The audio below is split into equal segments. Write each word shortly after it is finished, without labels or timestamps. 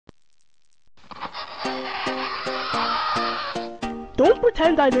don't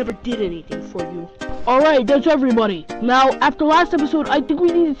pretend I never did anything for you. Alright, that's everybody. Now, after last episode, I think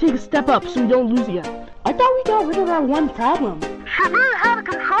we need to take a step up so we don't lose again. I thought we got rid of our one problem. She really had a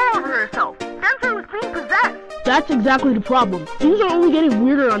control over herself. Sensei was being possessed. That's exactly the problem. Things are only getting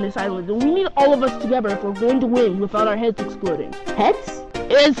weirder on this island, and we need all of us together if we're going to win without our heads exploding. Heads?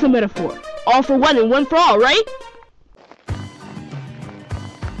 It's a metaphor. All for one and one for all, right?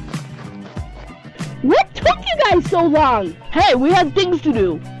 What took you guys so long? Hey, we had things to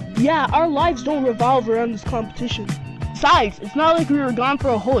do. Yeah, our lives don't revolve around this competition. Besides, it's not like we were gone for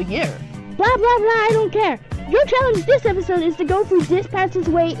a whole year. Blah, blah, blah, I don't care. Your challenge this episode is to go through this passage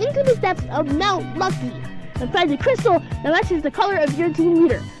way into the depths of Mount Lucky and find the crystal that matches the color of your team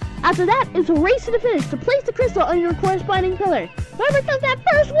leader. After that, it's a race to the finish to place the crystal on your corresponding pillar. Whoever does that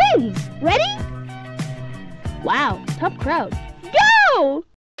first wins. Ready? Wow, tough crowd. Go!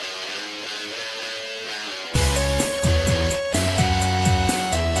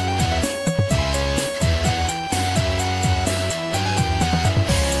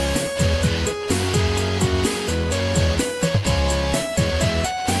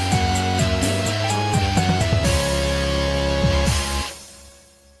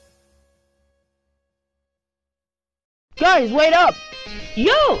 Guys, wait up!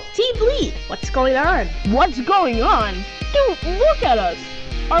 Yo, Team Bleed, what's going on? What's going on? Dude, look at us!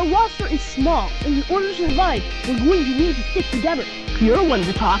 Our roster is small, and in order to survive, we're going to need to stick together. You're one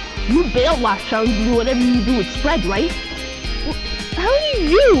to talk. You bailed last challenge to do whatever you do with Spread, right? Well, how do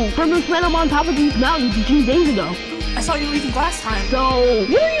you from the spread I'm on top of these mountains a few days ago? I saw you leaving last time. So,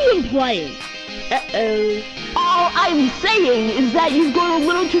 what are you implying? Uh-oh. All I'm saying is that you've grown a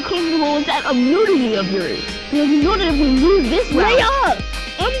little too comfortable with that immunity of yours. Because you know that if we lose this round... Lay up!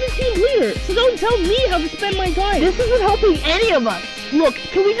 I'm the team leader, so don't tell me how to spend my time. This isn't helping any of us. Look,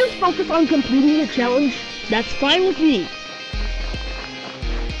 can we just focus on completing the challenge? That's fine with me.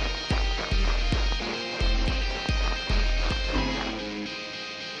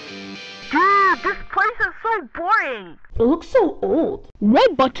 Dude, this place is so boring. It looks so old.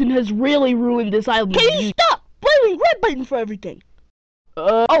 Red Button has really ruined this island. Can you stop blaming Red Button for everything?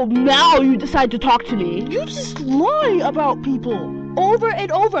 Oh, now you decide to talk to me. You just lie about people over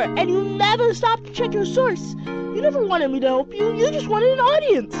and over, and you never stop to check your source. You never wanted me to help you. You just wanted an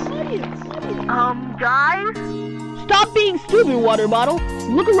audience. Guys? Stop being stupid, water bottle.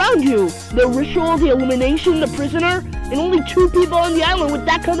 Look around you. The ritual, the elimination, the prisoner, and only 2 people on the island with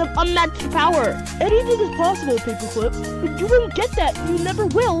that kind of unmatched power. Anything is possible, Paperclip. But you won't get that. You never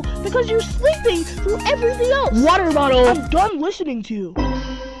will, because you're sleeping through everything else. Water bottle. I'm done listening to you.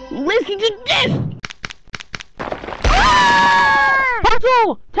 Listen to this!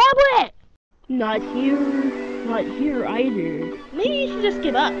 Puzzle! Tablet! Not here either. Maybe you should just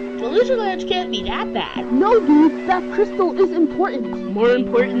give up. The loser lounge can't be that bad. No, dude, that crystal is important. More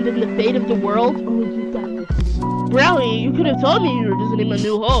important than the fate of the world? Oh, you got this. Brownie, you could have told me you were visiting my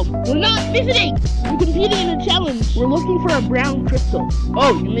new home. We're not visiting! We're competing in a challenge. We're looking for a brown crystal.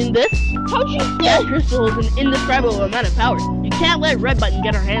 Oh, you mean this? How'd you get? That crystal is an indescribable amount of power. You can't let Red Button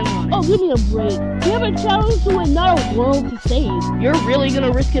get her hands on it. Oh, give me a break. We have a challenge to win, not a world to save. You're really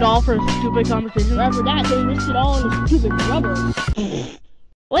gonna risk it all for a stupid competition? After that, they risk it all in a stupid rubber.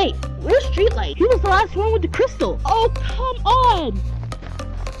 Wait, where's Streetlight? He was the last one with the crystal. Oh, come on!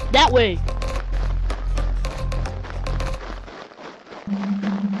 That way.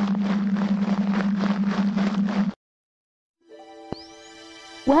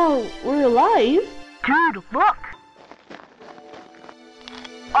 Well, we're alive. Dude, look!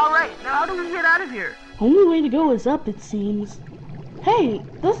 Alright, now how do we get out of here? Only way to go is up, it seems. Hey,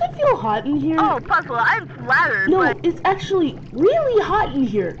 does it feel hot in here? Oh, Puzzle, I'm flattered, No, but... it's actually really hot in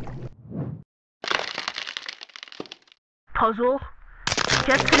here. Puzzle,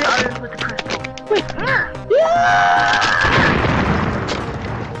 get to the others with the crystal. Wait. Yeah!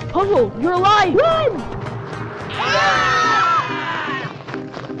 Puzzle, you're alive! Run!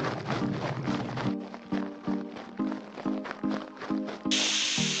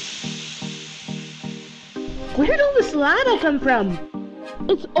 Where did all this lava come from?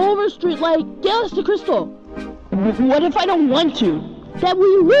 It's over, Streetlight. Get us the crystal. What if I don't want to? Then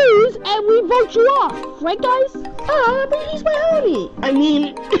we lose and we vote you off, right, guys? But he's my homie. I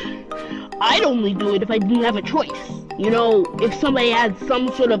mean, I'd only do it if I didn't have a choice. You know, if somebody had some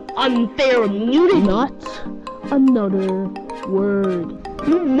sort of unfair immunity. Not another word.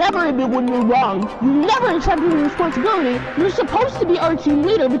 You never admit when you're wrong. You never accept your responsibility. You're supposed to be our team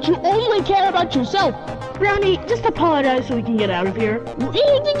leader, but you only care about yourself. Brownie, just apologize so we can get out of here. You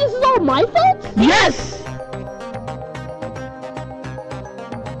think this is all my fault? Yes!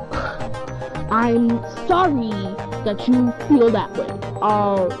 I'm sorry. that you feel that way.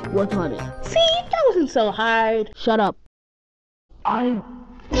 I'll work on it. See, that wasn't so hard. Shut up.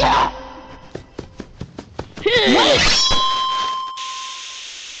 Yeah!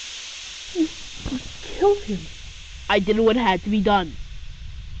 You killed him. I did what had to be done.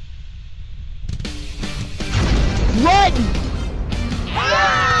 Run!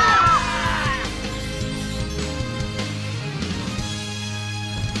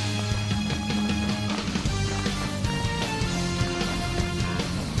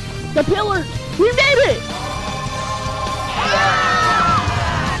 The pillars! We made it!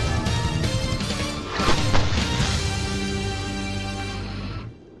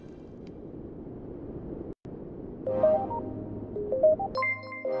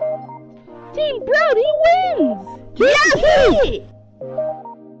 Team Brownie wins! Yay!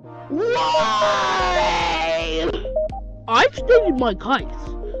 I've stated my case.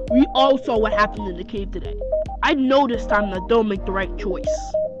 We all saw what happened in the cave today. I know this time that they'll make the right choice.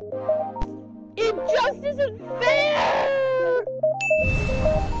 It just isn't fair!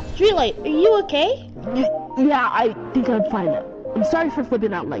 Streetlight, are you okay? Yeah, I think I'm fine now. I'm sorry for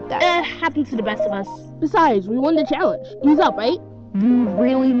flipping out like that. Happens to the best of us. Besides, we won the challenge. He's up, right? You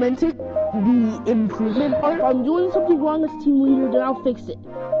really meant it? The improvement part? If I'm doing something wrong as team leader, then I'll fix it.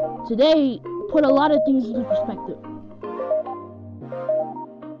 Today, put a lot of things into perspective.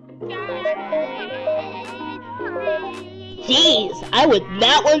 Jeez, I would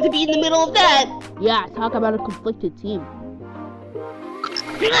not want to be in the middle of that. Yeah, talk about a conflicted team.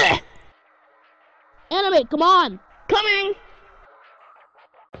 Anime, come on! Coming!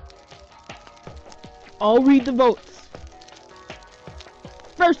 I'll read the votes.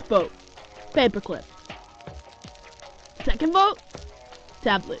 First vote, paperclip. Second vote,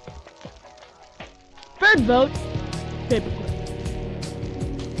 tablet. Third vote, paperclip.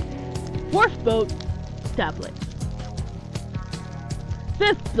 Fourth vote, tablet.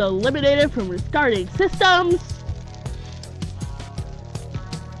 Fifth, eliminated from restarting systems.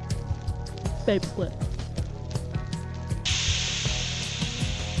 Paperclip.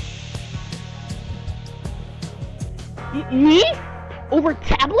 Me? Over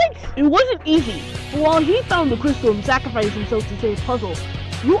tablets? It wasn't easy. While he found the crystal and sacrificed himself to save Puzzle,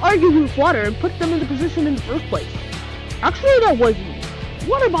 you argued with Water and put them in the position in the first place. Actually, that wasn't me.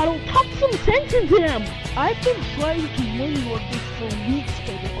 Water Bottle, talk some sense into him! I've been trying to win your this for weeks,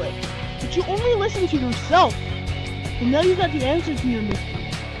 Paperclip, but you only listen to yourself. And now you got the answer to your mystery.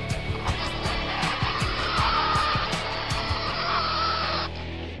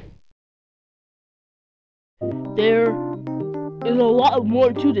 There is a lot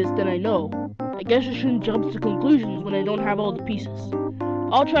more to this than I know. I guess I shouldn't jump to conclusions when I don't have all the pieces.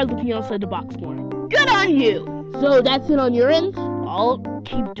 I'll try looking outside the box more. Good on you! So that's it on your end? I'll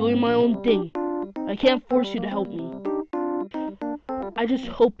keep doing my own thing. I can't force you to help me. I just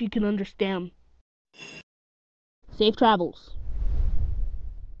hope you can understand. Safe travels.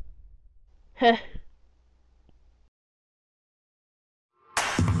 Heh.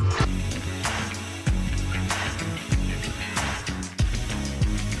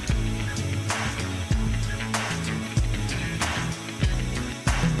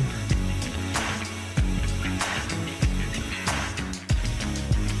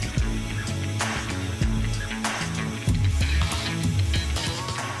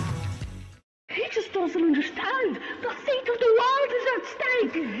 Doesn't understand. The fate of the world is at stake.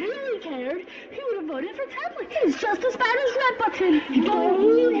 If he really cared, he would have voted for tablet. He's just as bad as red button. Don't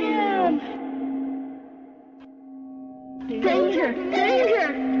need him. Danger! Danger!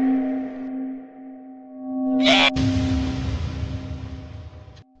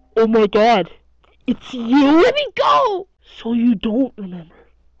 Oh my god. It's you? Let me go! So you don't remember.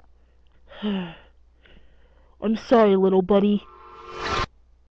 I'm sorry, little buddy.